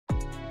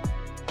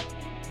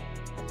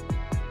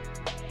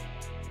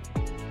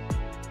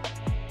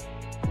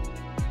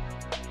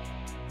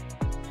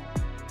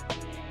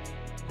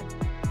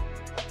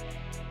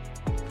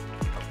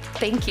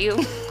Thank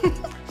you.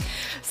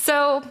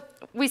 So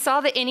we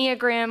saw the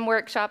Enneagram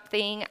workshop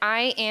thing.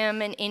 I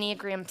am an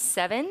Enneagram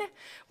 7,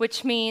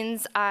 which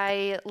means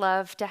I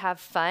love to have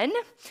fun.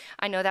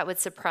 I know that would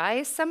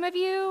surprise some of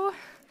you.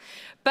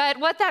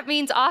 But what that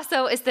means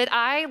also is that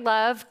I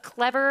love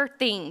clever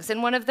things.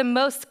 And one of the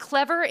most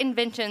clever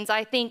inventions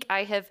I think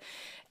I have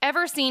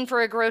ever seen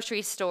for a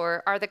grocery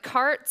store are the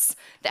carts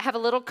that have a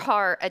little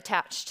car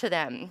attached to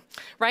them,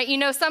 right? You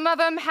know, some of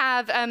them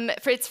have,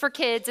 it's for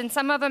kids, and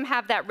some of them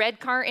have that red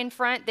car in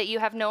front that you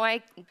have no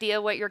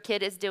idea what your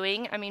kid is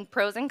doing. I mean,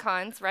 pros and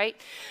cons, right?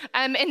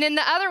 And then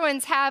the other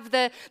ones have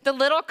the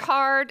little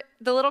car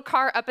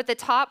up at the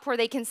top where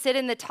they can sit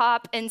in the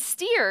top and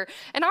steer.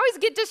 And I always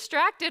get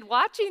distracted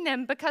watching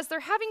them because they're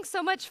having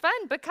so much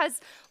fun,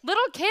 because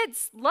little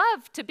kids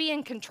love to be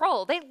in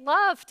control. They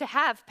love to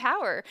have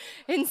power.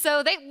 And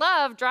so they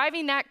love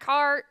driving that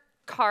cart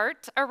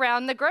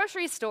around the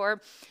grocery store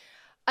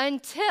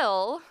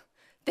until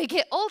they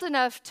get old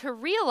enough to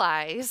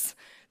realize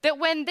that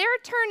when they're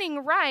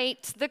turning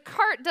right, the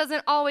cart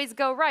doesn't always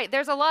go right.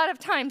 There's a lot of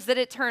times that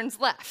it turns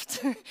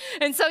left.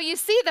 And so you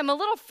see them a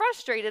little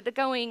frustrated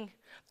going,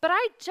 but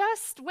I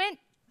just went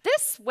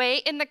this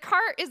way and the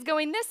cart is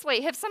going this way.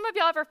 Have some of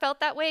y'all ever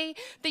felt that way?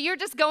 That you're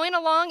just going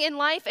along in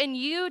life and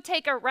you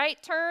take a right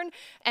turn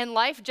and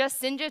life just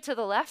sends you to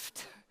the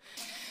left?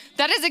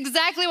 That is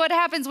exactly what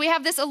happens. We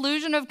have this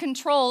illusion of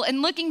control.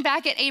 And looking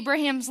back at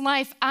Abraham's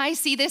life, I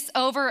see this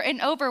over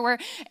and over where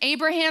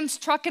Abraham's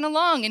trucking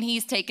along and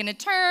he's taking a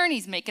turn,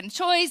 he's making a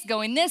choice,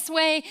 going this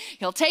way.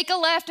 He'll take a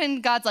left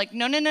and God's like,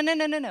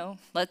 no,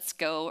 let's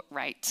go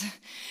right.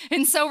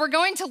 And so we're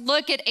going to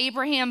look at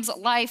Abraham's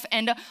life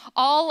and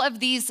all of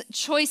these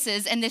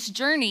choices and this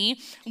journey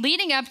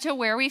leading up to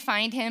where we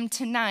find him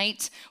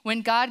tonight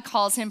when God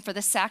calls him for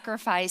the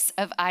sacrifice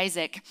of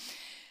Isaac.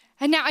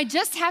 And now I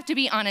just have to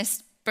be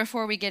honest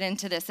before we get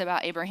into this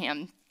about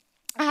Abraham.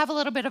 I have a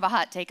little bit of a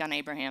hot take on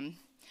Abraham.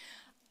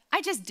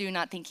 I just do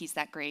not think he's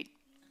that great.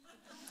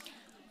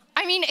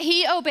 I mean,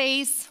 he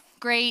obeys,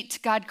 great.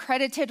 God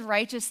credited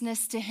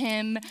righteousness to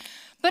him.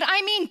 But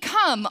I mean,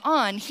 come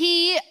on.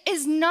 He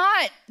is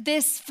not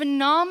this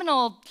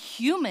phenomenal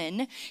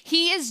human.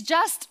 He is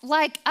just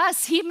like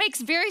us. He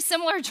makes very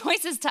similar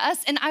choices to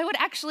us. And I would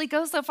actually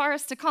go so far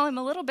as to call him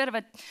a little bit of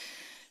a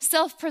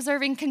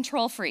self-preserving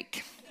control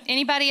freak.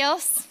 Anybody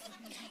else?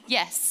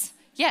 Yes,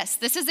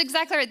 this is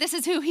exactly right. This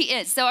is who he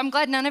is. So I'm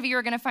glad none of you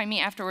are going to find me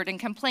afterward and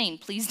complain.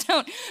 Please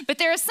don't. But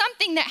there is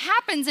something that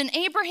happens in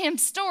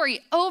Abraham's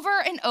story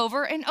over and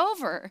over and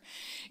over.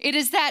 It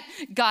is that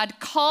God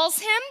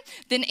calls him,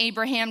 then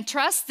Abraham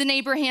trusts, then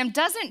Abraham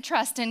doesn't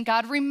trust, and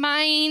God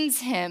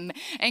reminds him.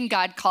 And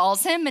God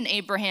calls him, and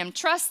Abraham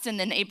trusts, and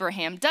then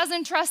Abraham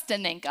doesn't trust,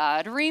 and then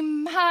God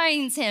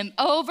reminds him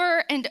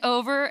over and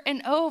over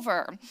and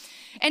over.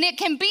 And it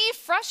can be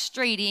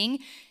frustrating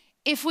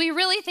if we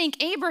really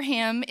think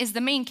Abraham is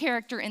the main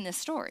character in this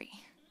story.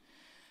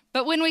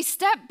 But when we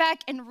step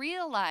back and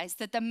realize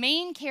that the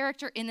main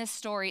character in this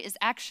story is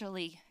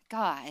actually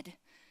God,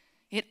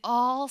 it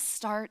all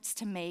starts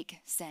to make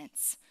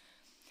sense.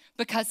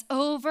 Because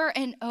over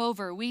and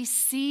over, we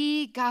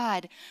see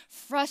God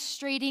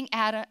frustrating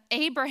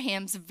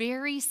Abraham's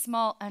very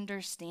small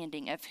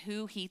understanding of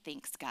who he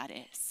thinks God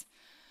is.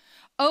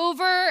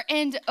 Over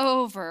and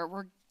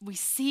over, we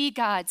see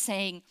God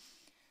saying,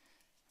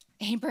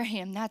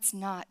 Abraham, that's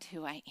not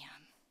who I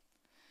am.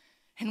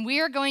 And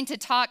we are going to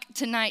talk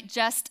tonight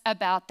just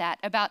about that,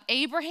 about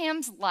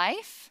Abraham's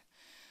life,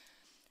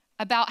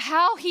 about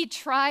how he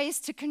tries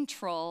to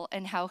control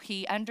and how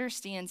he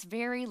understands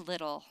very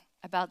little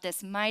about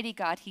this mighty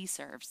God he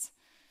serves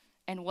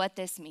and what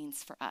this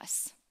means for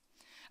us.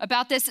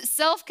 About this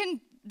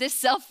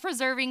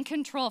self-preserving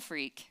control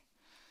freak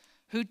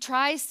who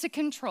tries to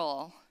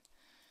control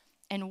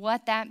and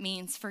what that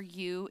means for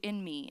you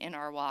and me in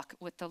our walk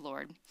with the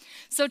Lord.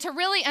 So to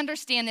really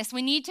understand this,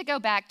 we need to go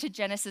back to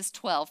Genesis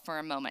 12 for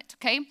a moment,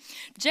 okay?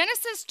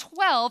 Genesis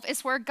 12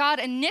 is where God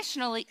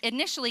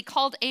initially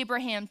called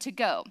Abraham to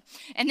go.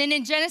 And then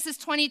in Genesis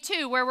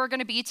 22, where we're going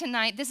to be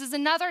tonight, this is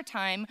another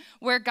time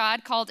where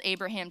God called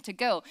Abraham to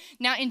go.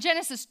 Now in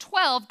Genesis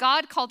 12,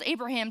 God called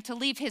Abraham to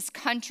leave his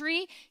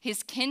country,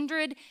 his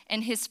kindred,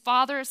 and his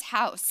father's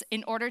house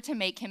in order to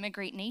make him a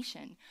great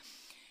nation.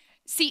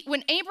 See,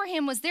 when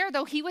Abraham was there,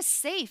 though, he was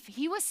safe.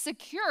 He was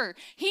secure.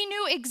 He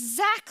knew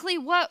exactly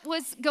what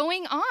was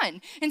going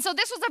on. And so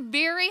this was a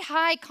very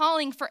high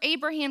calling for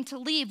Abraham to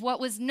leave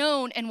what was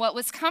known and what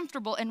was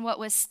comfortable and what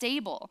was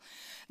stable.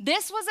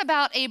 This was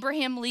about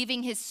Abraham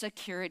leaving his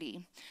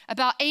security,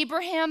 about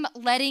Abraham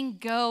letting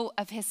go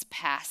of his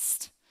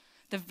past,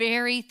 the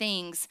very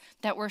things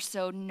that were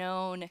so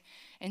known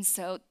and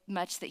so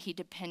much that he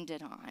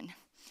depended on.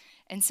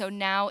 And so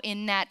now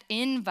in that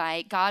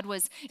invite, God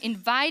was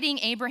inviting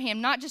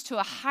Abraham not just to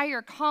a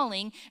higher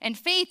calling and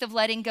faith of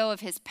letting go of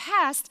his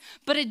past,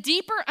 but a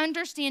deeper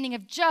understanding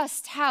of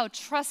just how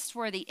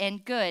trustworthy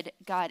and good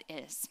God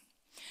is.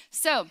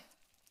 So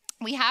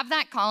we have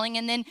that calling,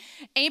 and then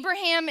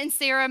Abraham and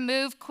Sarah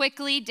move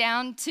quickly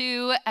down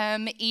to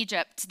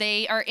Egypt.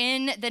 They are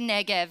in the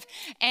Negev,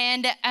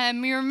 and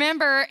you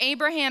remember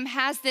Abraham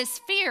has this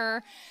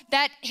fear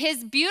that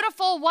his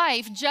beautiful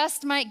wife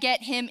just might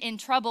get him in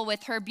trouble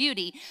with her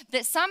beauty,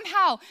 that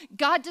somehow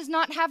God does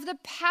not have the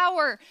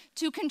power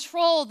to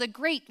control the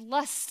great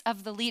lust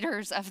of the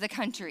leaders of the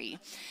country.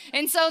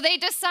 And so they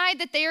decide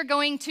that they are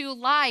going to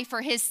lie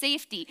for his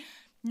safety.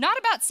 Not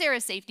about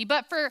Sarah's safety,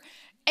 but for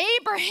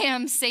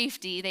Abraham's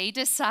safety, they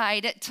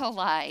decide to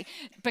lie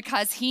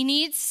because he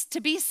needs to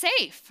be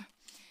safe.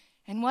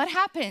 And what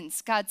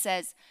happens? God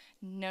says,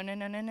 no,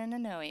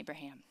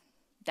 Abraham.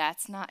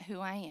 That's not who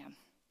I am.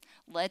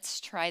 Let's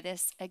try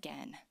this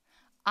again.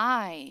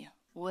 I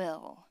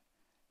will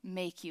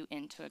make you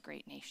into a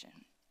great nation.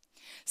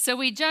 So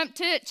we jump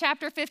to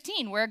chapter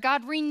 15, where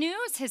God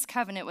renews his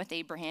covenant with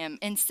Abraham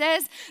and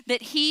says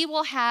that he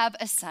will have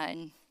a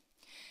son.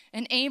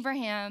 And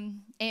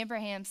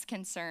Abraham's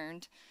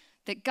concerned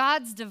that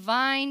God's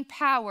divine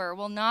power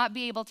will not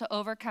be able to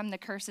overcome the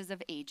curses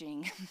of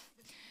aging.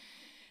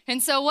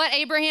 And so what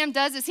Abraham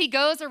does is he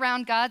goes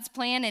around God's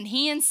plan, and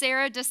he and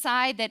Sarah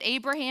decide that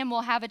Abraham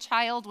will have a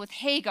child with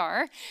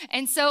Hagar.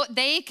 And so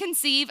they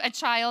conceive a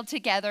child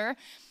together,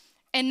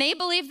 and they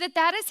believe that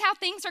that is how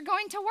things are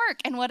going to work.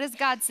 And what does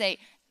God say?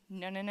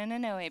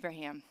 No,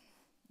 Abraham.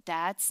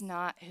 That's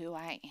not who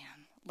I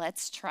am.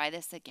 Let's try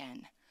this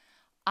again.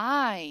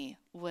 I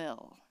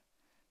will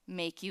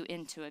make you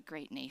into a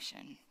great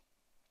nation.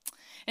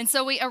 And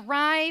so we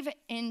arrive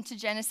into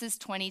Genesis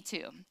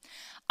 22.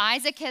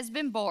 Isaac has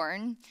been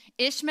born.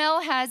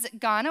 Ishmael has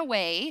gone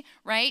away,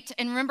 right?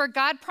 And remember,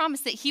 God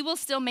promised that he will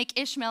still make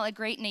Ishmael a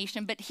great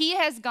nation, but he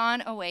has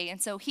gone away.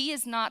 And so he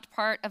is not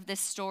part of this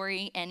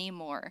story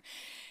anymore.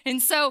 And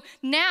so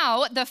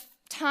now the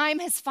time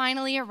has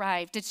finally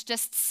arrived. It's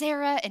just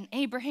Sarah and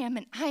Abraham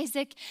and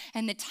Isaac,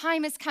 and the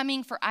time is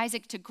coming for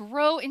Isaac to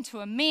grow into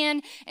a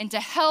man and to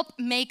help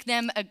make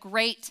them a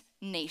great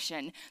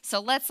nation. So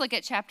let's look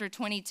at chapter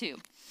 22.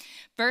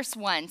 Verse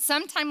 1,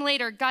 sometime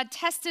later, God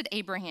tested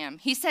Abraham.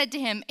 He said to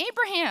him,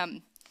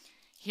 Abraham,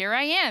 here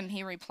I am,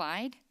 he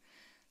replied.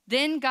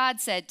 Then God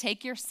said,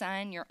 take your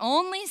son, your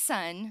only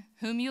son,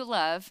 whom you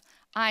love,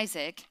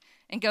 Isaac,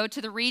 and go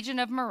to the region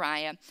of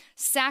Moriah.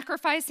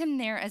 Sacrifice him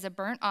there as a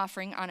burnt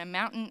offering on a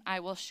mountain I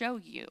will show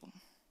you.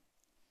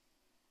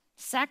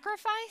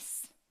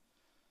 Sacrifice?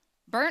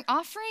 Burnt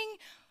offering?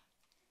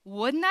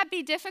 Wouldn't that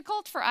be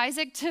difficult for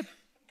Isaac to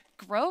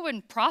grow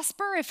and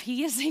prosper if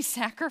he is a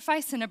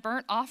sacrifice and a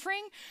burnt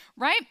offering,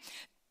 right?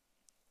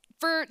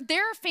 For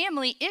their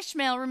family,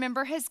 Ishmael,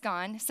 remember, has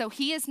gone, so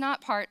he is not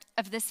part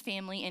of this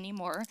family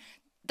anymore.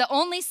 The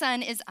only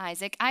son is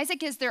Isaac.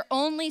 Isaac is their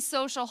only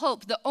social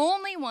hope, the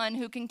only one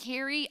who can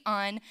carry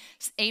on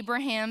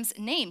Abraham's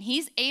name.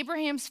 He's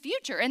Abraham's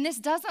future, and this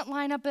doesn't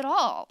line up at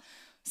all.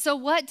 So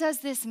what does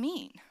this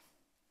mean?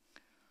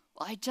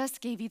 Well, I just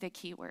gave you the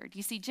key word.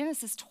 You see,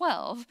 Genesis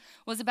 12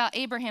 was about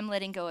Abraham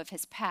letting go of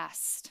his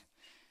past.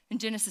 And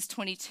Genesis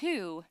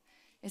 22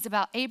 is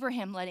about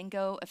Abraham letting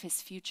go of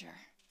his future.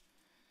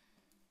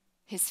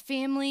 His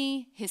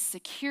family, his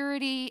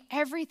security,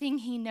 everything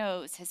he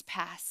knows has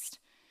passed.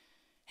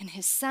 And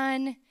his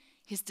son,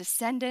 his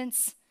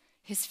descendants,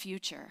 his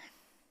future.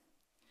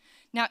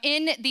 Now,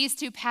 in these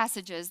two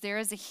passages, there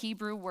is a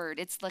Hebrew word.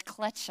 It's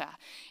leklecha.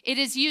 It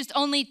is used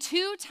only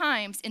 2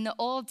 times in the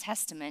Old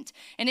Testament,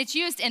 and it's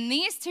used in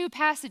these 2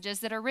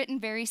 passages that are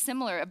written very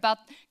similar about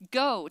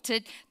go,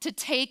 to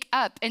take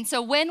up. And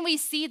so when we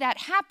see that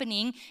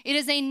happening, it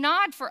is a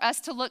nod for us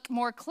to look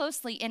more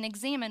closely and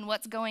examine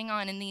what's going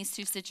on in these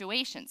 2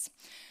 situations.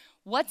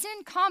 What's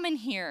in common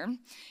here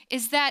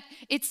is that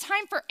it's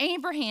time for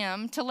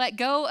Abraham to let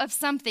go of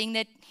something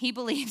that he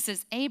believes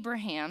is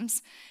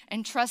Abraham's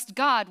and trust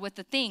God with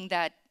the thing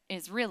that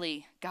is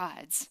really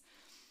God's.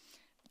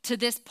 To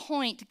this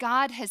point,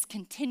 God has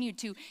continued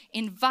to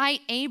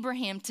invite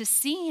Abraham to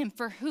see him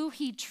for who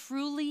he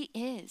truly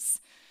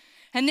is.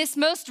 And this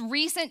most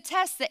recent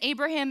test that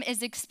Abraham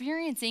is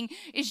experiencing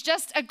is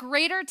just a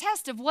greater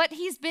test of what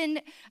he's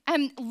been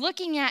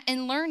looking at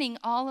and learning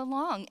all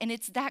along. And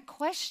it's that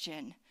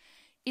question.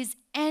 Is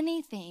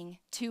anything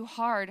too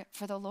hard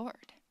for the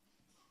Lord?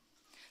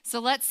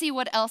 So let's see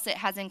what else it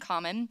has in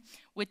common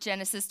with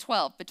Genesis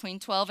 12, between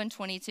 12 and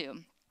 22.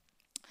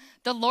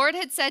 The Lord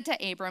had said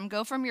to Abram,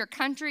 go from your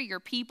country,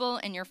 your people,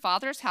 and your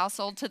father's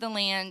household to the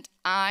land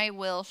I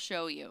will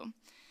show you.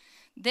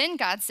 Then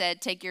God said,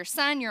 take your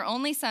son, your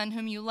only son,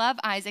 whom you love,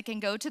 Isaac,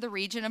 and go to the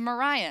region of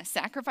Moriah.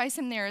 Sacrifice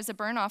him there as a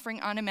burnt offering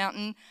on a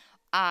mountain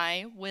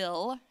I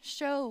will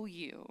show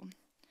you.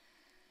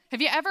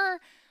 Have you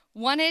ever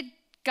wanted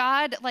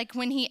God, like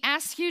when he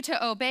asks you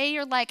to obey,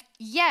 you're like,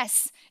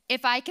 yes,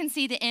 if I can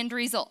see the end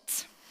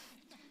result.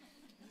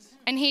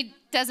 And he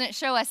doesn't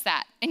show us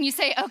that. And you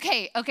say,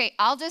 okay,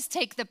 I'll just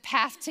take the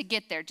path to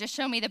get there. Just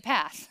show me the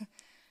path.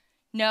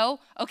 No?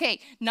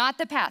 Okay, not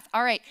the path.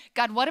 All right,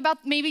 God, what about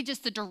maybe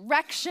just the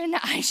direction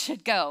I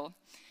should go?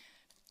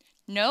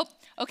 Nope.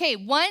 Okay,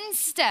 one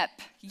step.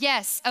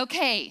 Yes,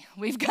 okay.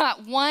 We've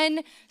got one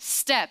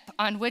step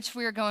on which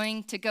we're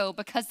going to go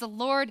because the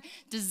Lord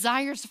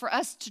desires for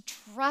us to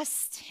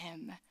trust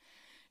him.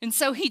 And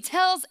so he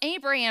tells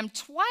Abraham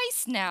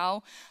twice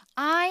now,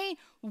 I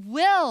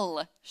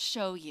will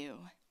show you.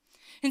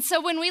 And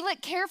so when we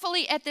look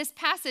carefully at this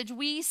passage,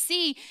 we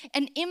see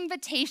an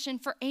invitation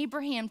for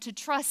Abraham to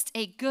trust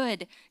a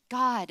good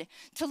God,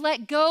 to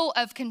let go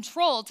of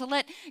control, to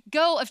let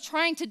go of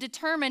trying to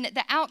determine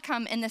the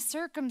outcome and the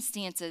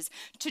circumstances,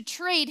 to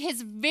trade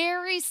his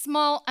very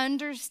small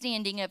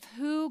understanding of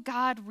who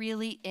God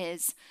really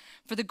is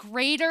for the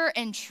greater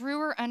and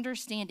truer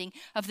understanding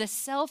of the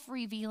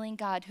self-revealing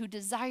God who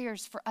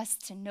desires for us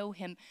to know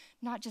him,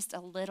 not just a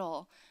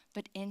little,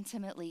 but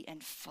intimately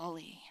and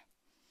fully.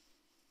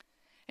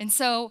 And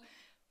so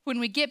when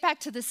we get back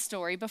to this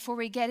story, before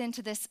we get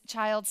into this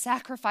child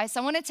sacrifice,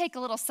 I want to take a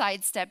little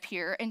sidestep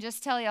here and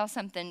just tell y'all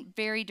something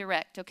very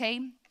direct,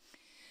 okay?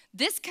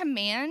 This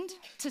command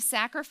to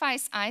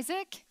sacrifice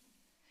Isaac,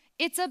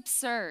 it's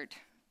absurd.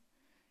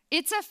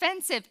 It's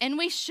offensive, and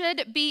we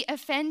should be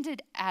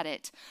offended at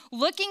it.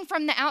 Looking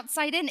from the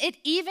outside in, it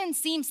even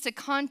seems to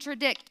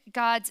contradict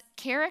God's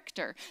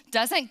character.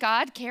 Doesn't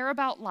God care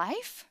about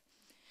life?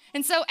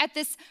 And so at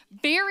this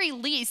very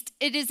least,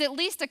 it is at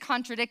least a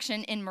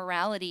contradiction in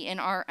morality in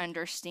our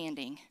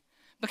understanding.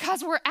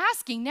 Because we're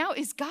asking now,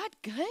 is God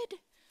good?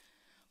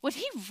 Would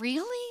he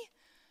really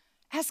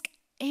ask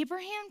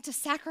Abraham to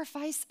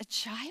sacrifice a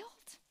child?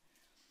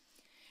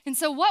 And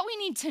so what we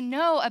need to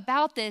know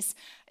about this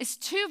is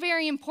two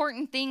very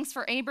important things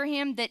for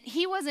Abraham that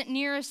he wasn't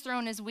near as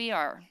thrown as we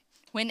are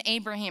when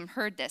Abraham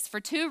heard this for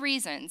two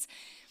reasons.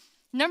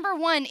 Number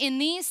one, in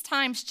these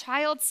times,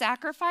 child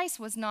sacrifice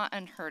was not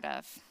unheard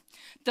of.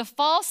 The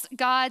false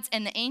gods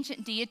and the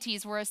ancient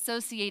deities were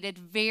associated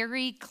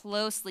very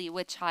closely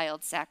with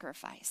child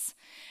sacrifice.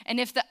 And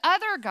if the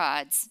other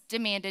gods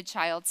demanded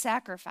child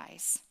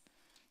sacrifice,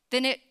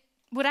 then it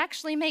would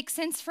actually make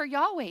sense for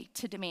Yahweh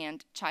to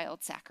demand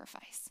child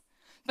sacrifice.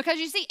 Because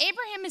you see,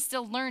 Abraham is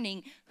still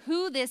learning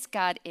who this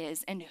God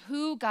is and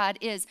who God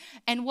is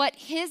and what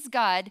his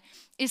God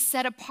is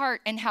set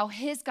apart and how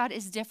his God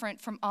is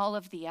different from all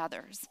of the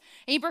others.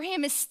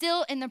 Abraham is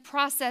still in the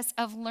process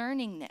of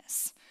learning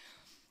this.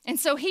 And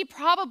so he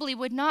probably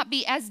would not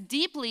be as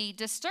deeply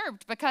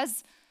disturbed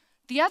because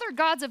the other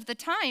gods of the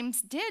times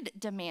did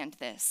demand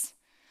this.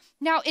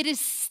 Now, it is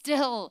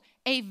still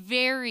a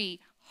very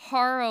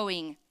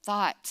harrowing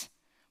thought.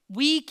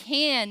 We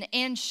can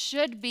and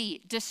should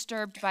be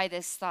disturbed by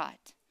this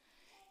thought.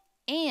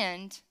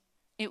 And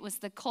it was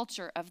the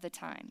culture of the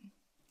time.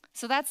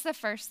 So that's the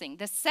first thing.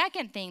 The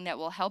second thing that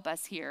will help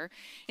us here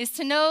is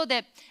to know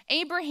that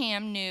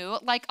Abraham knew,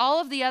 like all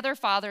of the other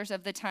fathers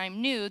of the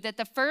time knew, that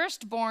the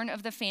firstborn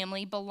of the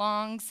family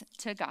belongs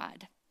to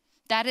God.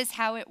 That is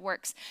how it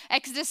works.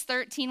 Exodus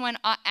 13:1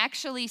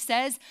 actually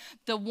says,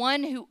 the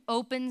one who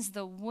opens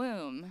the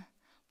womb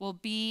will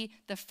be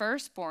the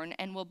firstborn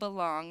and will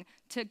belong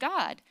to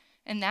God.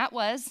 And that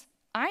was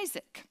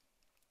Isaac.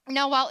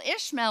 Now, while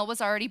Ishmael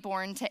was already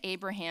born to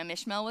Abraham,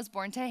 Ishmael was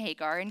born to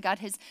Hagar, and God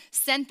has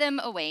sent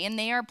them away, and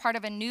they are part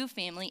of a new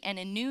family and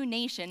a new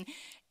nation.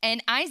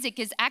 And Isaac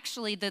is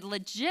actually the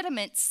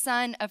legitimate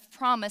son of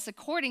promise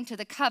according to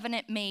the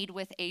covenant made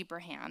with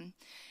Abraham.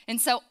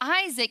 And so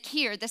Isaac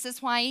here, this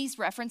is why he's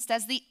referenced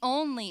as the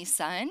only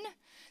son.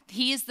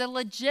 He is the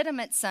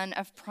legitimate son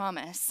of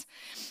promise.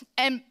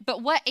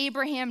 But what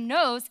Abraham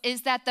knows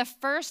is that the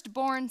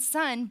firstborn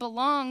son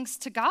belongs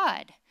to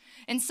God.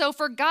 And so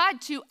for God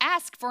to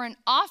ask for an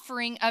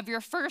offering of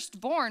your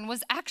firstborn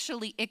was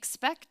actually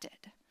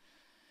expected.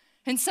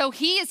 And so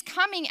he is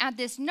coming at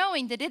this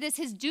knowing that it is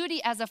his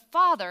duty as a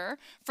father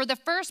for the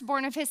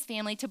firstborn of his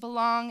family to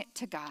belong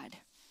to God.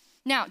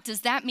 Now,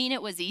 does that mean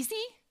it was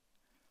easy?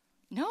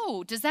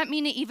 No. Does that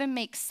mean it even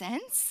makes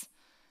sense?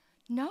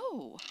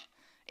 No.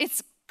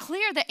 It's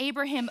clear that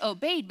Abraham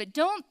obeyed, but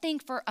don't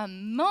think for a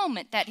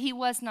moment that he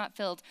was not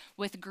filled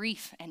with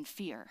grief and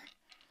fear.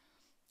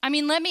 I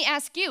mean, let me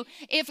ask you,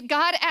 if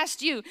God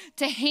asked you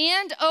to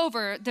hand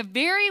over the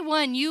very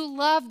one you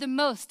love the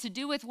most to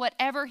do with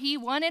whatever he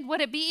wanted, would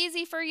it be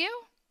easy for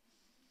you?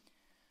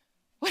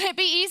 Would it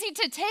be easy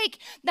to take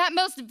that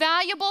most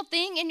valuable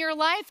thing in your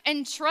life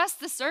and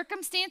trust the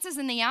circumstances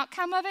and the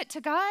outcome of it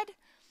to God?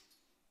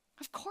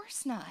 Of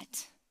course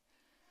not.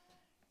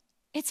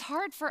 It's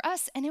hard for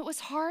us, and it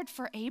was hard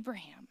for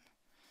Abraham.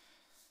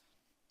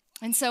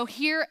 And so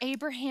here,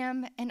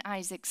 Abraham and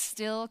Isaac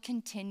still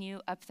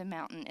continue up the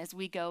mountain as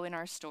we go in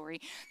our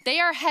story. They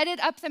are headed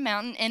up the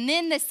mountain, and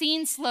then the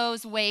scene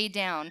slows way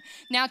down.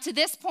 Now, to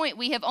this point,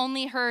 we have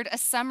only heard a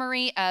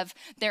summary of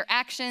their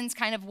actions,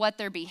 kind of what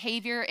their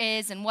behavior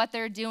is and what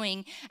they're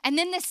doing. And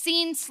then the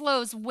scene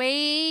slows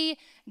way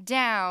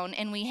down,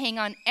 and we hang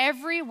on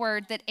every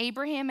word that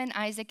Abraham and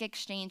Isaac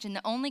exchange in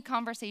the only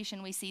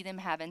conversation we see them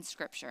have in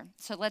Scripture.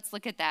 So let's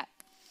look at that.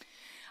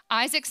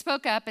 Isaac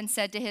spoke up and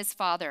said to his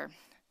father,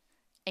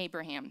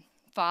 Abraham,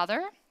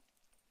 "Father?"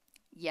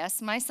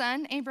 "Yes, my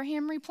son,"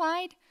 Abraham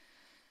replied.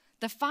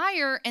 "The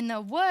fire and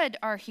the wood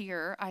are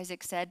here,"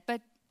 Isaac said,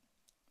 "but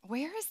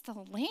 "Where is the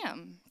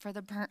lamb for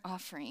the burnt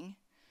offering?"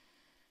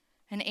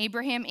 And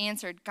Abraham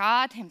answered,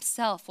 "God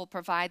himself will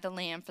provide the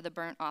lamb for the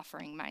burnt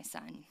offering, my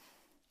son."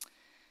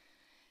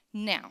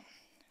 Now,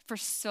 for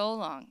so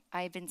long,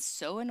 I've been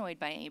so annoyed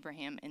by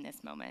Abraham in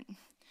this moment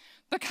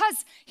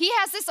because he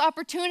has this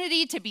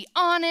opportunity to be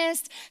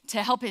honest,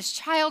 to help his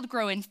child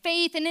grow in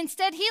faith, and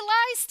instead he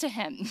lies to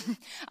him.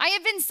 I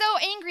have been so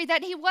angry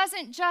that he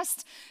wasn't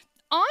just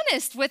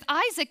honest with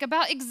Isaac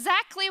about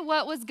exactly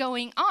what was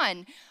going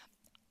on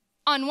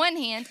one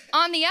hand.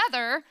 On the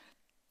other,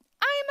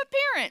 I am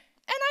a parent.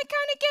 And I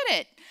kind of get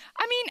it.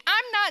 I mean,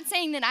 I'm not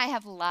saying that I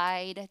have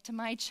lied to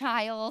my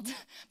child,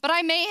 but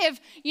I may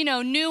have,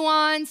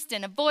 nuanced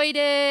and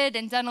avoided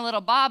and done a little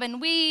bob and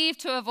weave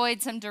to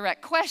avoid some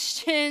direct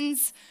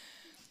questions.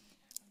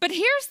 But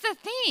here's the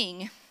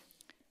thing.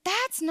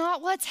 That's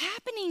not what's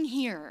happening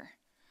here.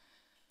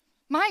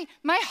 My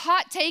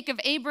hot take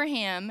of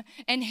Abraham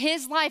and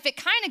his life, it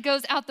kind of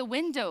goes out the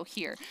window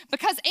here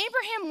because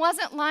Abraham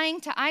wasn't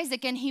lying to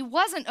Isaac and he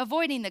wasn't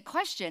avoiding the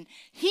question.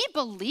 He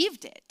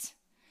believed it.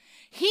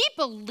 He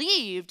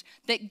believed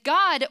that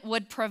God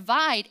would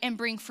provide and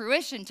bring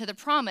fruition to the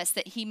promise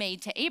that he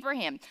made to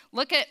Abraham.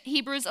 Look at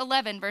Hebrews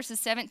 11,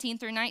 verses 17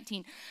 through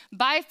 19.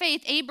 By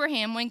faith,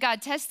 Abraham, when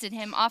God tested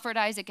him, offered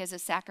Isaac as a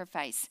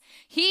sacrifice.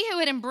 He who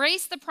had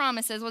embraced the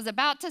promises was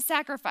about to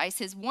sacrifice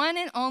his one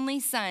and only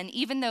son,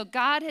 even though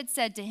God had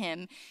said to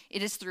him,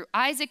 "It is through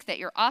Isaac that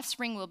your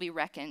offspring will be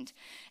reckoned."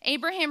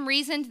 Abraham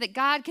reasoned that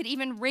God could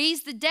even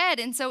raise the dead,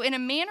 and so in a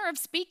manner of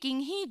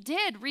speaking, he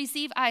did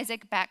receive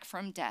Isaac back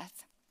from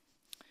death.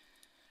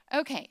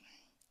 Okay,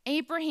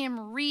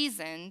 Abraham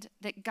reasoned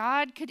that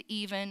God could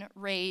even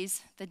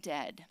raise the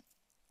dead.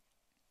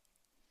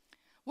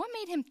 What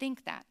made him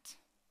think that?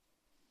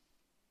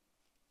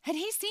 Had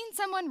he seen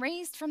someone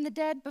raised from the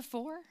dead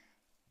before?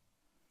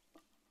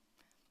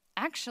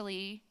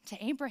 Actually,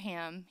 to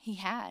Abraham, he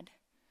had.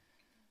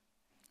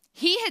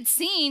 He had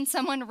seen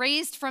someone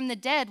raised from the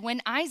dead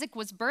when Isaac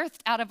was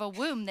birthed out of a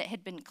womb that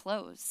had been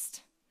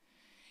closed.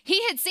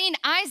 He had seen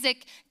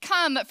Isaac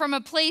come from a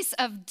place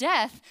of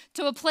death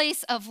to a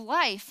place of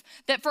life,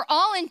 that for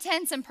all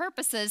intents and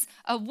purposes,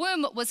 a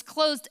womb was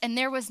closed and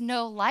there was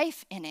no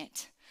life in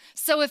it.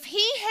 So if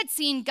he had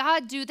seen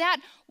God do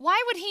that,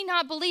 why would he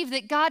not believe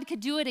that God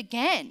could do it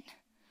again?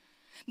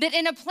 That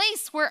in a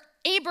place where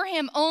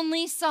Abraham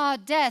only saw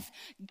death,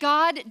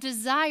 God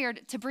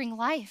desired to bring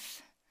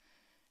life.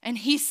 And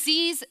he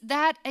sees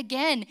that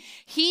again.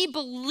 He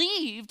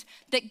believed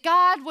that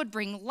God would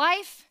bring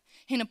life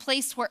in a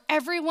place where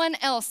everyone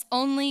else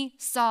only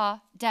saw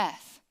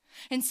death.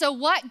 And so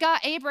what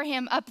got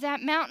Abraham up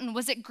that mountain?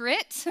 Was it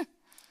grit?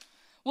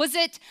 Was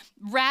it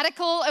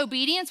radical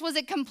obedience? Was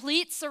it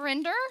complete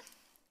surrender?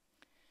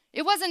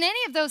 It wasn't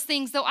any of those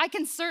things, though I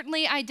can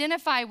certainly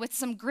identify with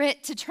some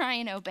grit to try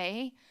and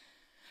obey.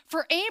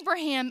 For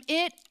Abraham,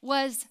 it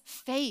was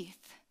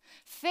faith.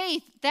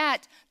 Faith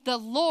that the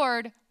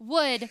Lord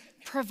would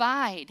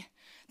provide.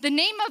 The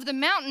name of the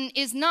mountain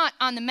is not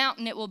 "on the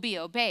mountain it will be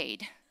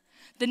obeyed."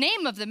 The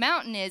name of the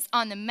mountain is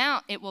 "on the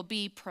mount it will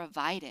be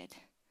provided."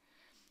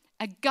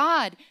 A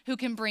God who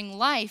can bring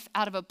life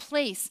out of a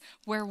place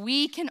where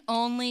we can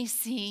only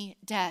see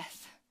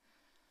death.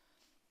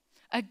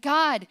 A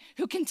God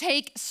who can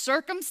take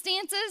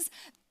circumstances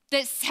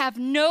that have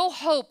no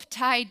hope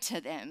tied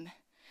to them,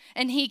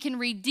 and he can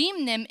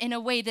redeem them in a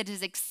way that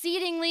is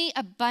exceedingly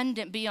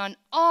abundant beyond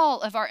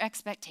all of our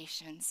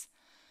expectations.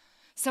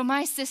 So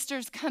my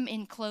sisters, come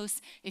in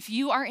close. If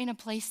you are in a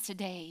place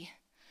today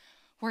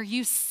where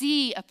you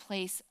see a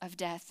place of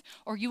death,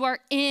 or you are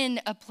in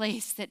a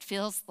place that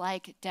feels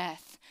like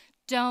death,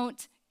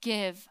 don't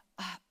give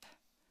up.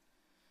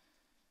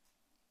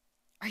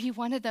 Are you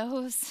one of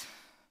those?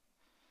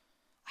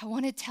 I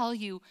want to tell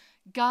you,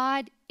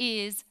 God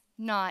is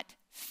not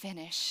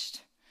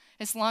finished.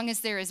 As long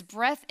as there is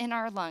breath in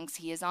our lungs,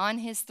 he is on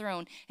his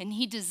throne, and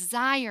he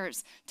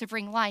desires to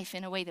bring life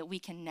in a way that we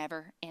can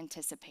never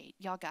anticipate.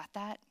 Y'all got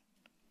that?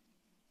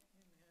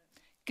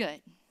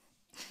 Good.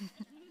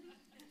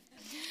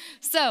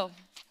 So,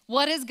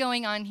 what is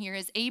going on here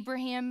is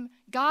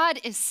God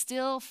is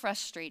still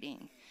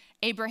frustrating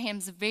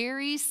Abraham's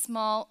very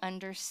small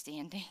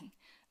understanding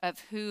of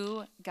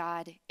who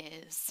God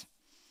is.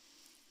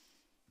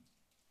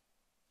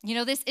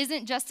 This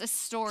isn't just a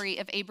story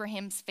of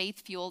Abraham's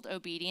faith-fueled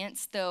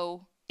obedience,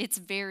 though it's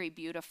very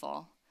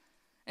beautiful.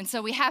 And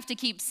so we have to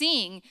keep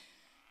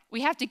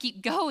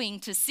going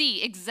to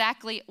see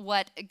exactly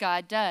what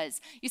God does.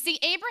 You see,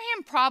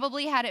 Abraham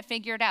probably had it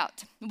figured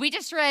out. We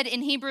just read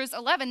in Hebrews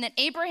 11 that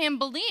Abraham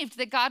believed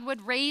that God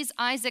would raise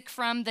Isaac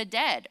from the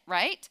dead,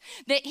 right?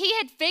 That he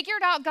had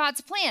figured out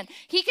God's plan.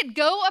 He could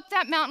go up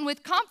that mountain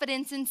with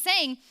confidence and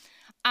saying,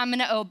 "I'm going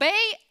to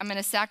obey, I'm going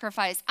to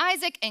sacrifice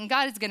Isaac, and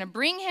God is going to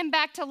bring him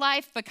back to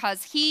life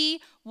because he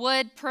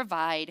would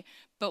provide."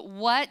 But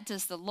what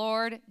does the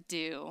Lord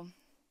do?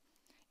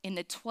 In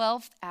the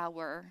 12th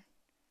hour,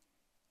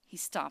 he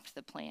stopped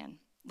the plan.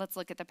 Let's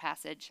look at the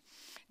passage.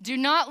 Do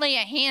not lay a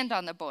hand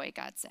on the boy,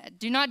 God said.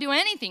 Do not do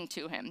anything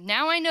to him.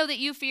 Now I know that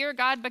you fear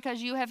God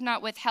because you have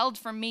not withheld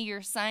from me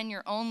your son,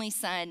 your only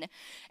son.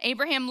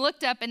 Abraham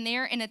looked up, and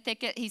there in a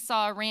thicket he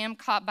saw a ram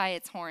caught by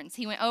its horns.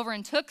 He went over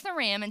and took the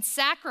ram and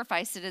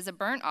sacrificed it as a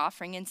burnt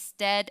offering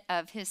instead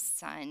of his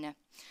son.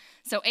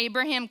 So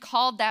Abraham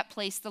called that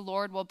place, the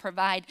Lord will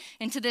provide.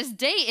 And to this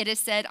day it is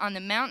said, on the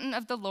mountain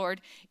of the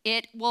Lord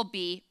it will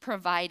be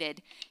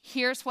provided.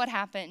 Here's what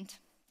happened.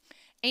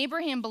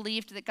 Abraham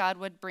believed that God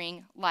would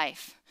bring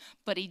life,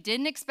 but he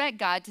didn't expect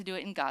God to do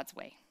it in God's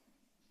way.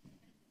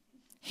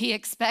 He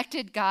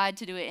expected God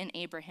to do it in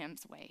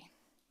Abraham's way,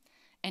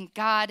 and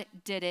God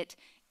did it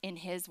in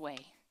his way.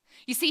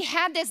 You see,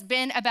 had this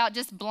been about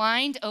just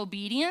blind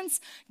obedience,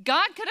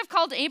 God could have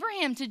called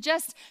Abraham to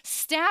just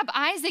stab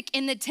Isaac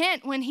in the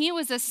tent when he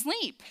was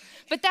asleep.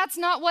 But that's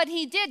not what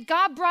he did.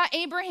 God brought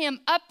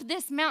Abraham up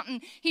this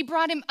mountain. He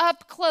brought him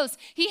up close.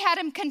 He had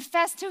him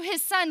confess to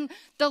his son,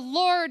 the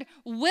Lord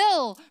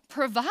will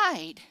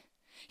provide.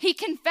 He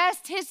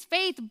confessed his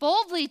faith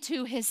boldly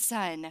to his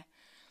son.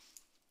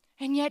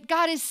 And yet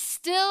God is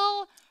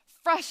still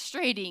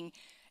frustrating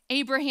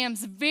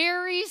Abraham's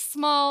very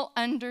small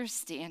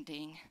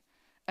understanding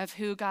of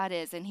who God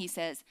is. And he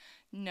says,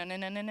 no,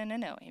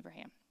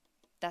 Abraham.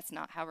 That's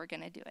not how we're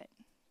going to do it.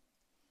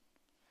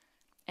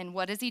 And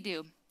what does he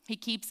do? He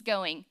keeps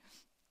going.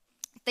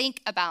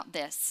 Think about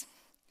this.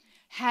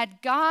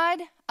 Had God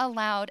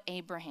allowed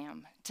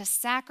Abraham to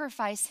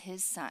sacrifice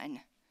his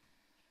son,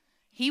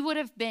 he would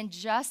have been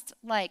just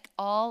like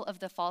all of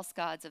the false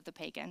gods of the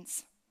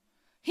pagans.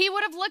 He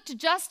would have looked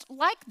just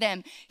like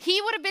them.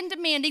 He would have been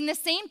demanding the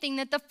same thing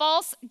that the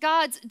false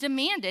gods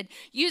demanded,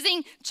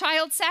 using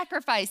child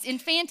sacrifice,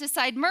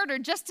 infanticide, murder,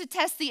 just to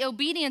test the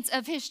obedience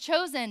of his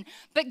chosen.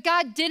 But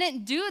God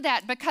didn't do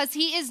that because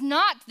he is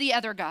not the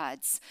other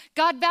gods.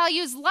 God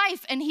values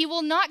life, and he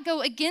will not go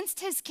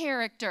against his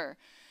character.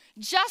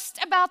 Just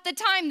about the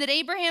time that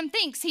Abraham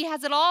thinks he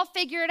has it all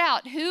figured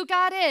out, who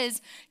God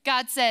is,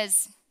 God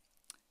says,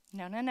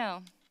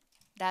 no,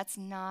 that's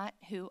not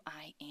who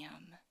I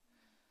am.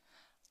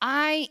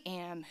 I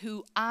am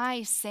who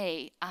I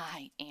say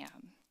I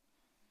am.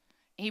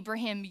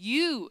 Abraham,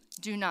 you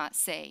do not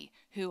say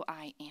who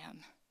I am.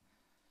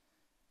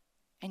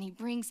 And he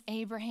brings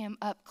Abraham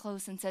up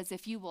close and says,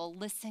 if you will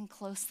listen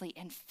closely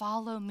and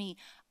follow me,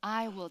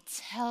 I will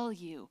tell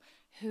you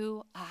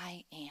who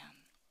I am.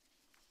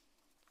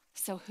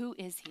 So who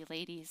is he,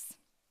 ladies?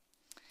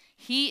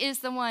 He is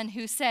the one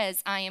who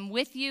says, I am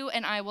with you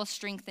and I will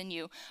strengthen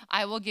you.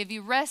 I will give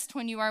you rest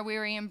when you are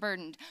weary and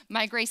burdened.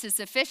 My grace is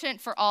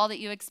sufficient for all that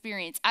you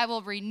experience. I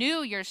will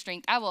renew your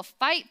strength. I will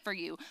fight for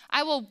you.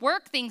 I will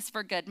work things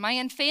for good. My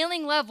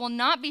unfailing love will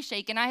not be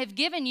shaken. I have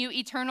given you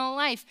eternal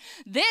life.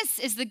 This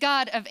is the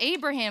God of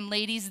Abraham,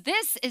 ladies.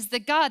 This is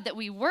the God that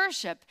we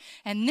worship.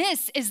 And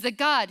this is the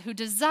God who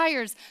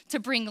desires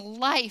to bring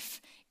life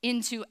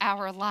into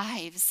our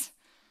lives.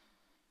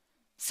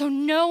 So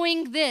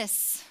knowing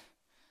this,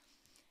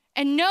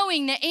 and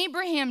knowing that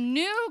Abraham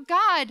knew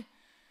God,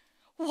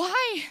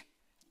 why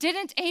did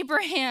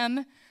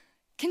Abraham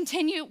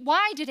continue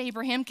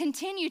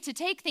to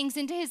take things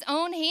into his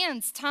own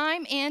hands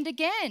time and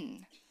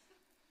again?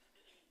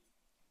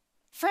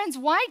 Friends,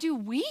 why do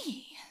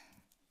we?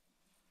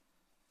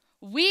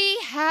 We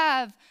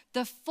have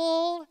the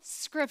full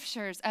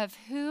scriptures of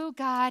who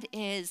God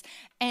is,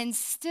 and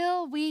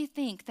still we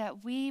think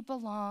that we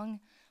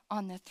belong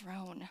on the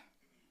throne.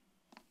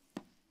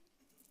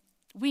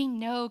 We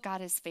know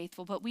God is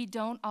faithful, but we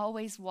don't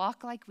always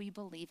walk like we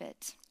believe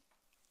it.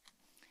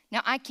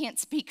 Now, I can't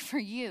speak for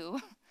you,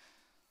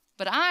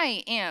 but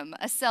I am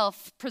a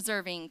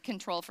self-preserving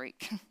control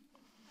freak.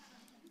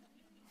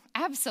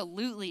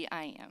 Absolutely,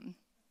 I am.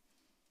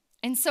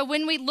 And so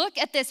when we look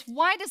at this,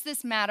 why does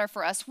this matter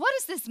for us? What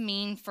does this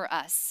mean for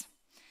us?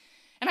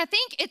 And I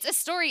think it's a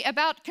story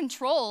about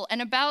control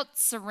and about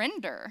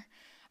surrender.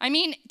 I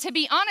mean, to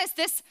be honest,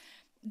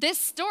 this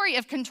story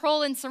of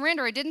control and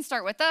surrender, it didn't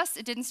start with us.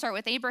 It didn't start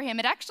with Abraham.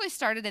 It actually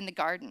started in the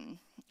garden.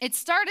 It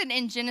started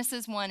in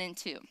Genesis 1 and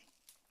 2.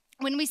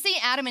 When we see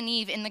Adam and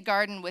Eve in the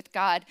garden with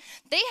God,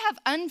 they have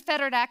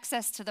unfettered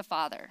access to the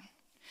Father.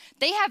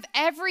 They have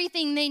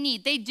everything they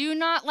need. They do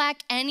not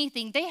lack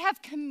anything. They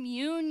have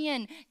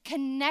communion,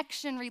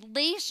 connection,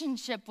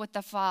 relationship with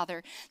the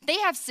Father. They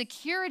have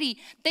security.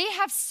 They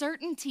have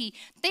certainty.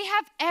 They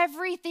have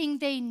everything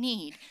they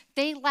need.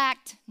 They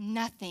lacked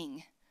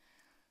nothing.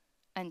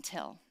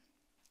 Until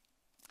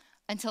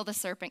the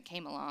serpent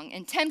came along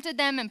and tempted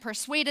them and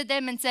persuaded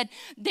them and said,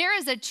 there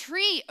is a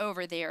tree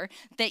over there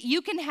that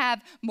you can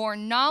have more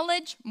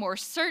knowledge, more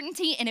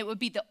certainty, and it would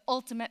be the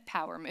ultimate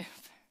power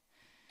move.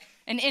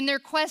 And in their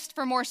quest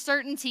for more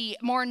certainty,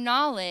 more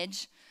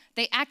knowledge,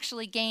 they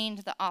actually gained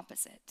the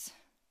opposite.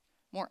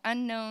 More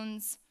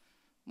unknowns,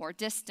 more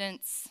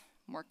distance,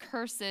 more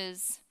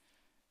curses,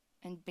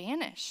 and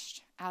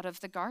banished out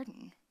of the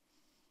garden.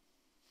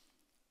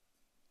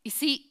 You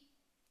see,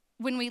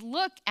 when we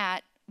look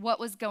at what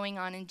was going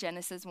on in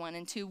Genesis 1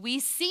 and 2,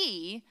 we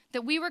see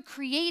that we were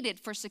created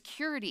for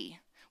security.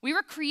 We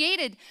were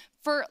created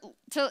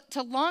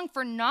to long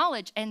for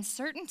knowledge and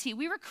certainty.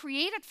 We were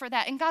created for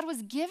that, and God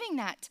was giving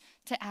that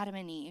to Adam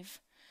and Eve.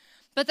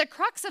 But the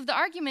crux of the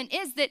argument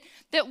is that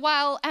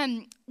while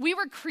we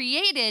were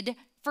created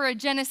for a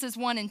Genesis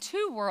 1 and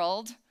 2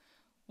 world,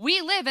 we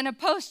live in a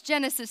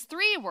post-Genesis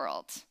 3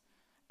 world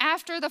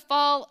after the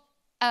fall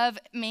of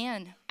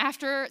man,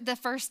 after the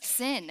first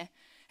sin.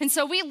 And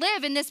so we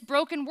live in this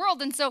broken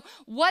world. And so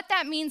what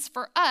that means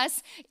for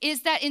us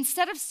is that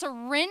instead of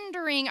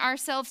surrendering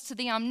ourselves to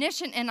the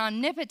omniscient and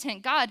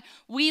omnipotent God,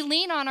 we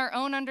lean on our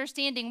own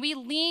understanding. We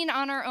lean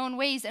on our own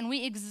ways, and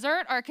we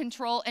exert our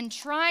control and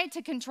try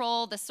to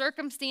control the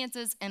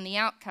circumstances and the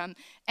outcome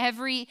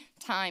every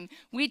time.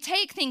 We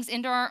take things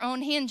into our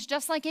own hands,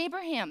 just like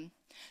Abraham,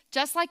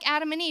 just like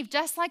Adam and Eve,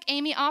 just like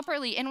Amy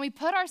Opperly, and we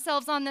put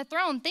ourselves on the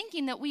throne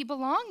thinking that we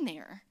belong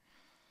there.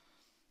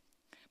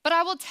 But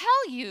I will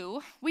tell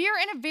you, we are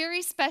in a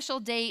very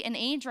special day and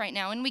age right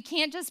now, and we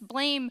can't just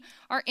blame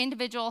our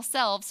individual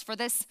selves for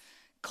this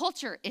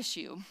culture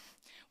issue.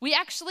 We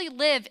actually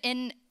live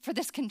for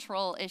this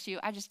control issue,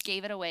 I just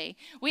gave it away.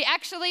 We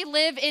actually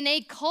live in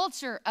a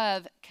culture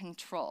of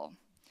control.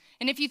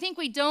 And if you think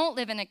we don't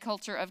live in a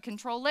culture of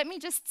control, let me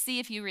just see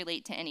if you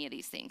relate to any of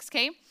these things,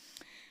 okay?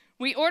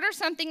 We order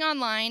something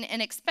online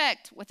and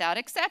expect, without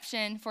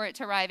exception, for it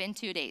to arrive in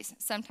 2 days,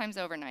 sometimes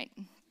overnight.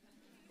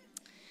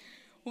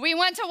 We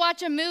want to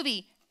watch a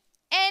movie,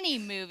 any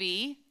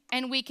movie,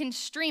 and we can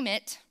stream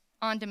it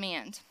on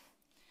demand.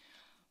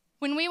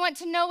 When we want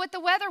to know what the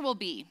weather will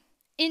be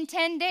in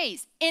 10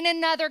 days in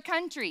another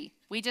country,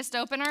 we just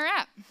open our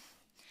app.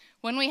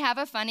 When we have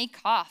a funny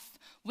cough,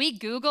 we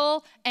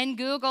Google and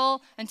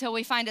Google until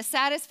we find a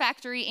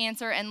satisfactory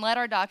answer and let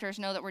our doctors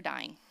know that we're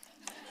dying.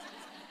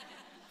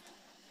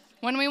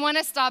 When we want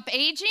to stop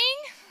aging,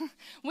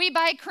 we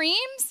buy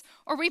creams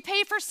or we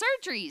pay for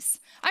surgeries.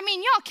 I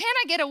mean, y'all, can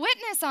I get a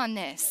witness on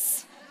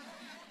this?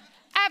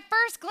 At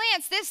first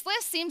glance, this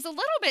list seems a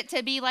little bit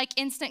to be like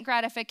instant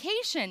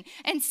gratification.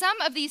 And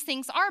some of these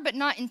things are, but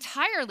not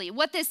entirely.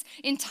 What this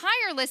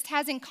entire list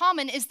has in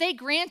common is they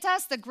grant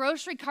us the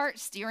grocery cart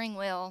steering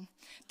wheel,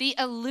 the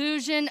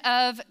illusion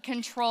of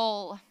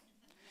control.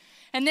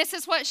 And this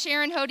is what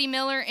Sharon Hodey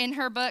Miller in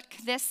her book,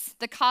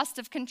 The Cost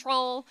of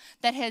Control,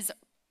 that has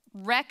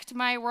wrecked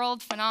my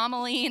world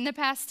phenomenally in the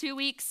past 2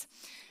 weeks.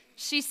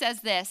 She says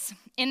this: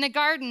 in the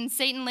garden,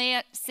 Satan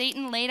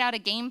laid out a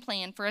game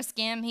plan for a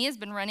scam he has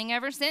been running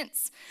ever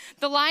since.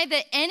 The lie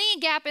that any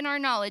gap in our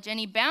knowledge,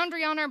 any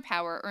boundary on our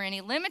power, or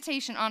any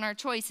limitation on our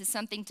choice is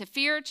something to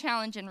fear,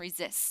 challenge, and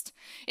resist.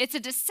 It's a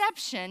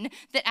deception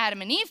that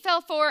Adam and Eve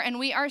fell for, and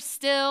we are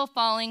still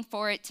falling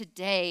for it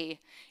today.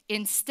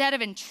 Instead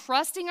of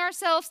entrusting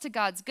ourselves to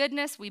God's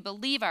goodness, we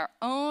believe our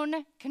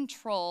own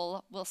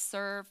control will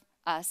serve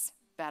us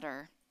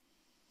better.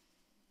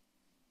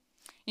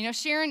 You know,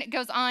 Sharon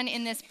goes on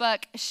in this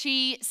book.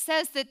 She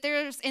says that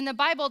in the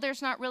Bible,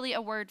 there's not really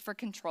a word for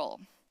control.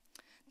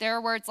 There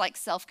are words like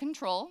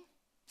self-control,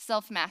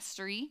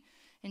 self-mastery,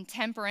 and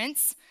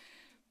temperance.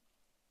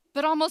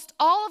 But almost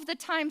all of the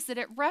times that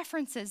it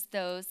references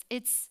those,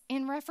 it's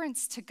in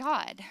reference to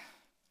God.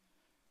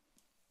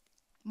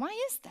 Why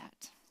is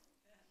that?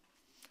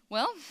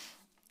 Well,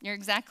 you're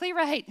exactly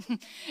right.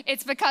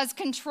 It's because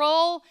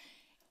control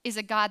is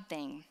a God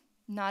thing,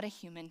 not a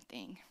human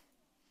thing.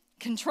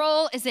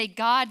 Control is a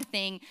God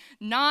thing,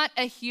 not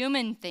a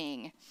human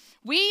thing.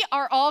 We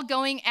are all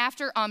going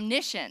after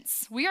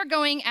omniscience. We are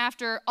going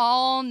after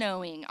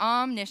all-knowing,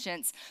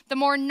 omniscience. The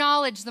more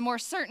knowledge, the more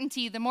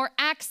certainty, the more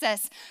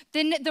access,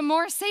 then the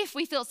more safe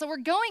we feel. So we're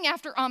going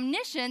after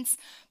omniscience,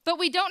 but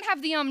we don't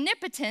have the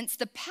omnipotence,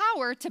 the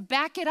power to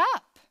back it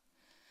up.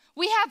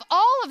 We have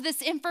all of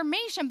this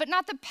information, but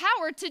not the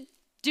power to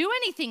do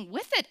anything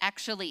with it,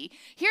 actually.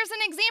 Here's an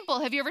example.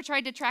 Have you ever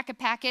tried to track a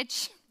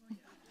package?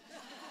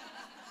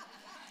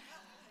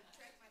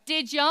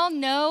 Did y'all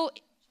know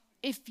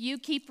if you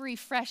keep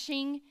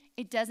refreshing,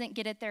 it doesn't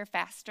get it there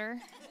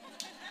faster?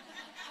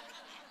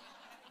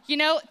 You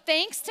know,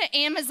 thanks to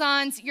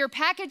Amazon's your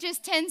package is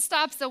 10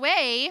 stops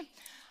away,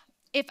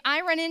 if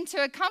I run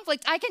into a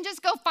conflict, I can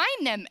just go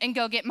find them and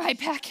go get my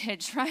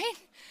package, right?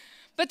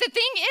 But the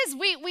thing is,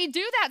 we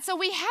do that, so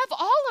we have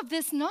all of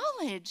this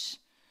knowledge,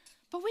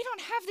 but we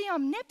don't have the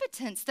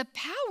omnipotence, the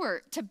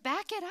power to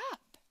back it up.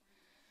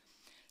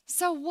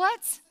 So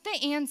what's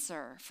the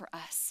answer for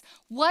us?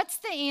 What's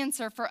the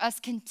answer for us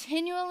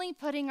continually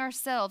putting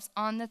ourselves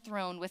on the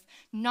throne with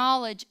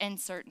knowledge and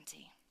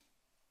certainty?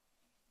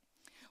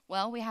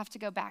 Well, we have to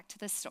go back to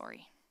the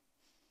story.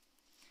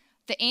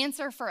 The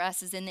answer for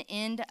us is in the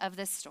end of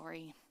the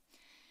story.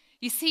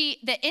 You see,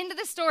 the end of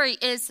the story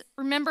is,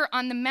 remember,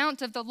 on the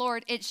mount of the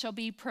Lord it shall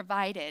be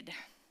provided.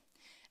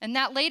 And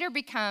that later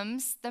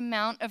becomes the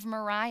Mount of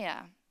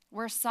Moriah,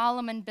 where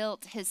Solomon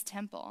built his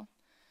temple.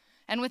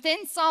 And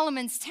within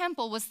Solomon's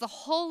temple was the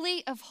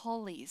Holy of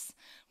Holies,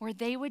 where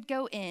they would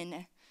go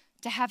in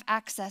to have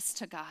access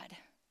to God.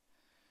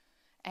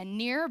 And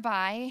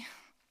nearby,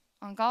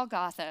 on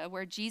Golgotha,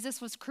 where Jesus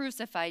was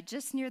crucified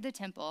just near the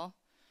temple,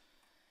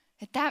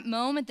 At that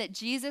moment that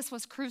Jesus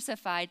was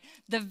crucified,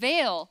 the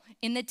veil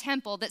in the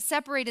temple that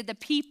separated the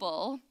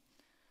people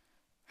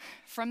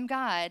from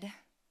God,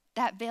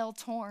 that veil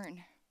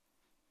torn.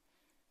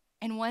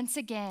 And once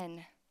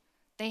again,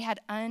 they had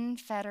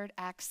unfettered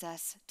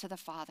access to the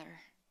Father.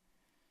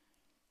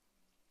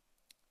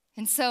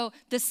 And so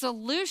the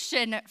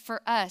solution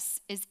for us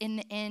is in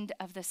the end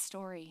of the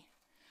story.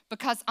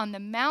 Because on the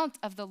mount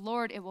of the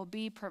Lord it will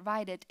be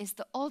provided is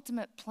the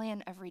ultimate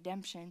plan of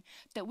redemption,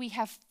 that we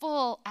have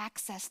full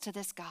access to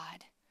this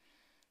God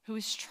who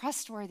is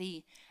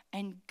trustworthy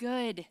and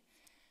good,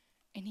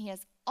 and he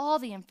has all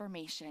the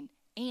information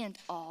and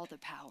all the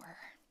power.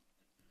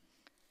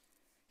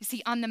 You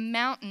see, on the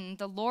mountain,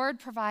 the Lord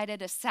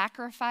provided a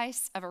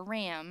sacrifice of a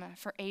ram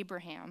for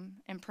Abraham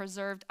and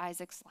preserved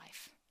Isaac's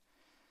life.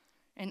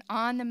 And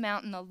on the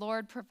mountain, the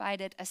Lord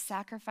provided a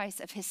sacrifice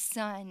of his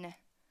son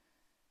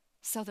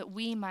so that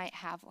we might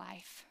have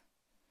life.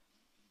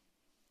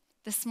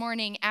 This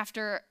morning,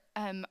 after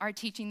our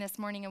teaching this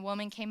morning, a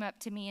woman came up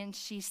to me and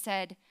she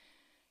said,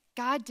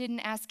 God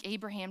didn't ask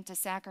Abraham to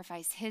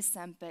sacrifice his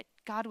son, but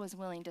God was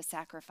willing to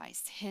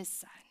sacrifice his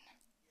son.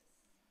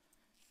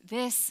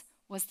 This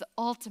was the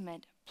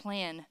ultimate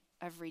plan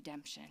of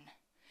redemption.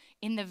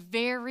 In the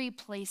very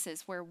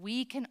places where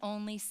we can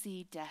only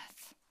see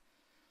death,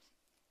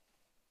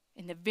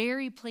 in the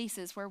very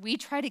places where we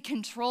try to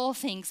control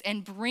things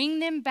and bring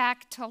them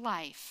back to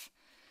life,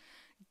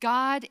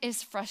 God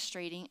is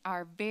frustrating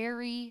our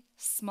very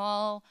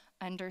small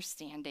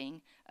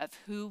understanding of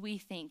who we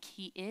think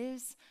he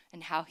is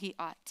and how he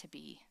ought to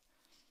be.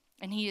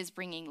 And he is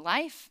bringing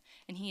life,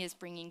 and he is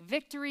bringing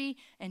victory,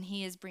 and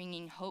he is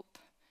bringing hope.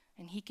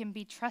 And he can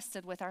be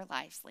trusted with our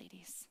lives,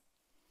 ladies.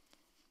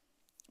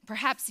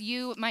 Perhaps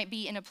you might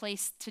be in a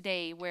place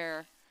today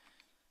where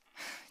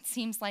it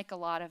seems like a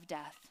lot of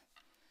death.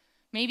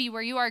 Maybe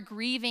where you are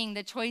grieving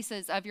the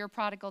choices of your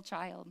prodigal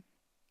child.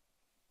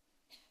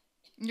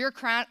 You're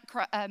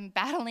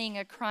battling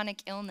a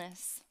chronic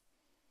illness.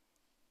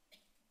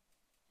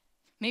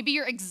 Maybe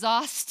you're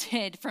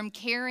exhausted from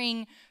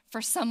caring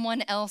for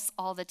someone else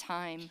all the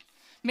time.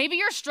 Maybe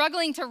you're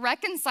struggling to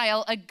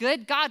reconcile a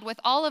good God with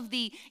all of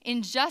the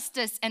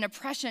injustice and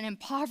oppression and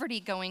poverty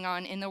going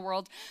on in the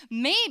world.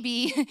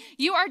 Maybe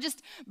you are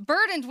just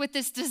burdened with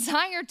this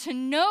desire to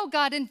know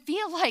God and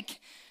feel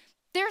like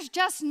there's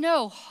just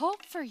no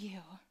hope for you.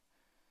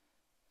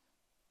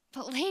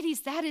 But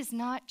ladies, that is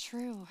not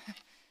true.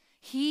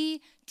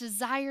 He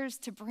desires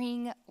to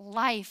bring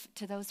life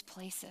to those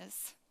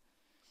places.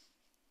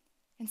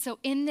 And so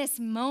in this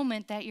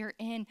moment that you're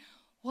in,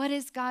 what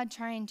is God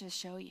trying to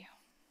show you?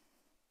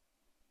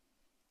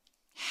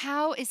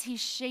 How is he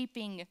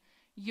shaping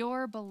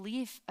your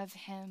belief of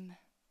him?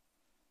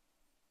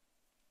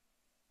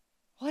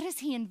 What is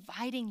he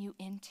inviting you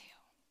into?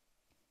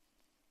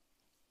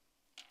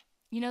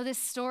 You know, this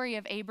story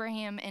of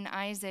Abraham and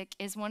Isaac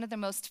is one of the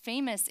most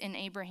famous in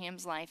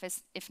Abraham's life,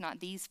 if not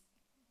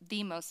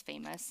the most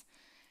famous.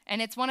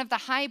 And it's one of the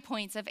high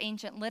points of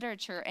ancient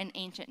literature and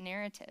ancient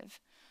narrative.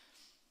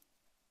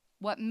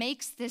 What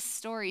makes this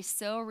story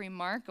so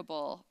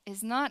remarkable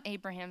is not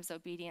Abraham's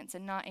obedience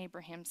and not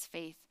Abraham's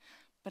faith,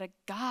 but a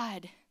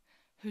God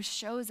who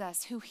shows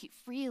us who he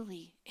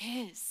really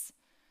is.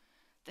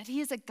 That he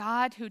is a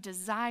God who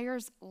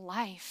desires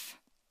life.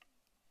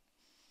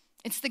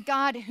 It's the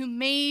God who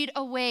made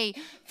a way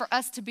for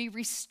us to be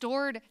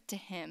restored to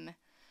him,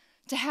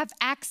 to have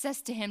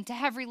access to him, to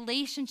have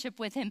relationship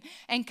with him,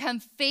 and come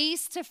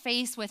face to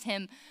face with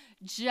him,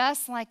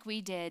 just like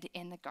we did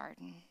in the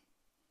garden.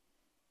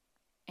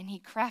 And he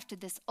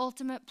crafted this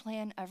ultimate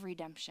plan of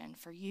redemption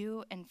for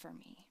you and for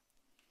me.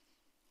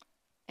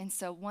 And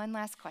so one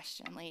last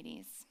question,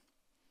 ladies.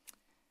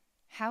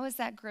 How is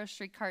that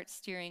grocery cart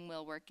steering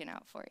wheel working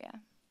out for you?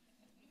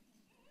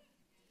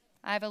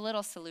 I have a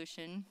little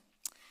solution.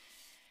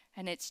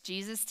 And it's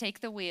Jesus,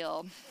 take the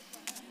wheel.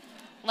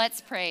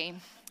 Let's pray.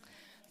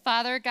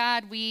 Father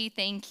God, we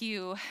thank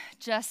you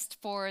just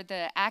for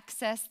the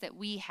access that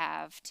we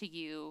have to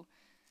you,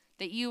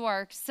 that you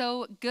are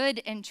so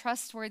good and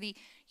trustworthy.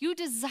 You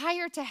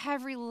desire to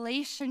have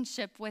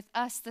relationship with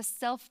us, the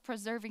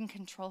self-preserving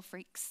control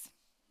freaks.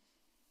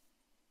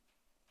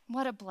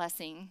 What a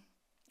blessing.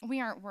 We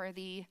aren't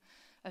worthy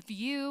of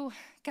you,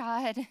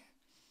 God,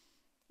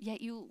 yet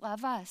you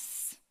love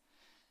us,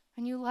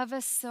 and you love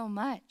us so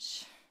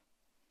much.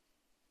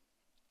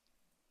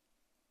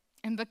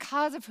 And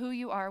because of who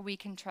you are, we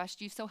can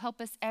trust you. So help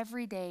us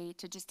every day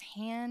to just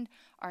hand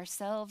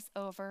ourselves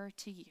over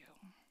to you.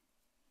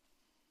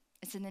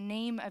 It's in the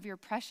name of your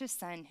precious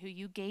Son, who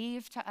you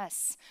gave to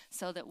us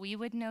so that we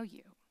would know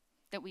you,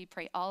 that we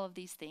pray all of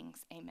these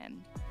things.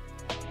 Amen.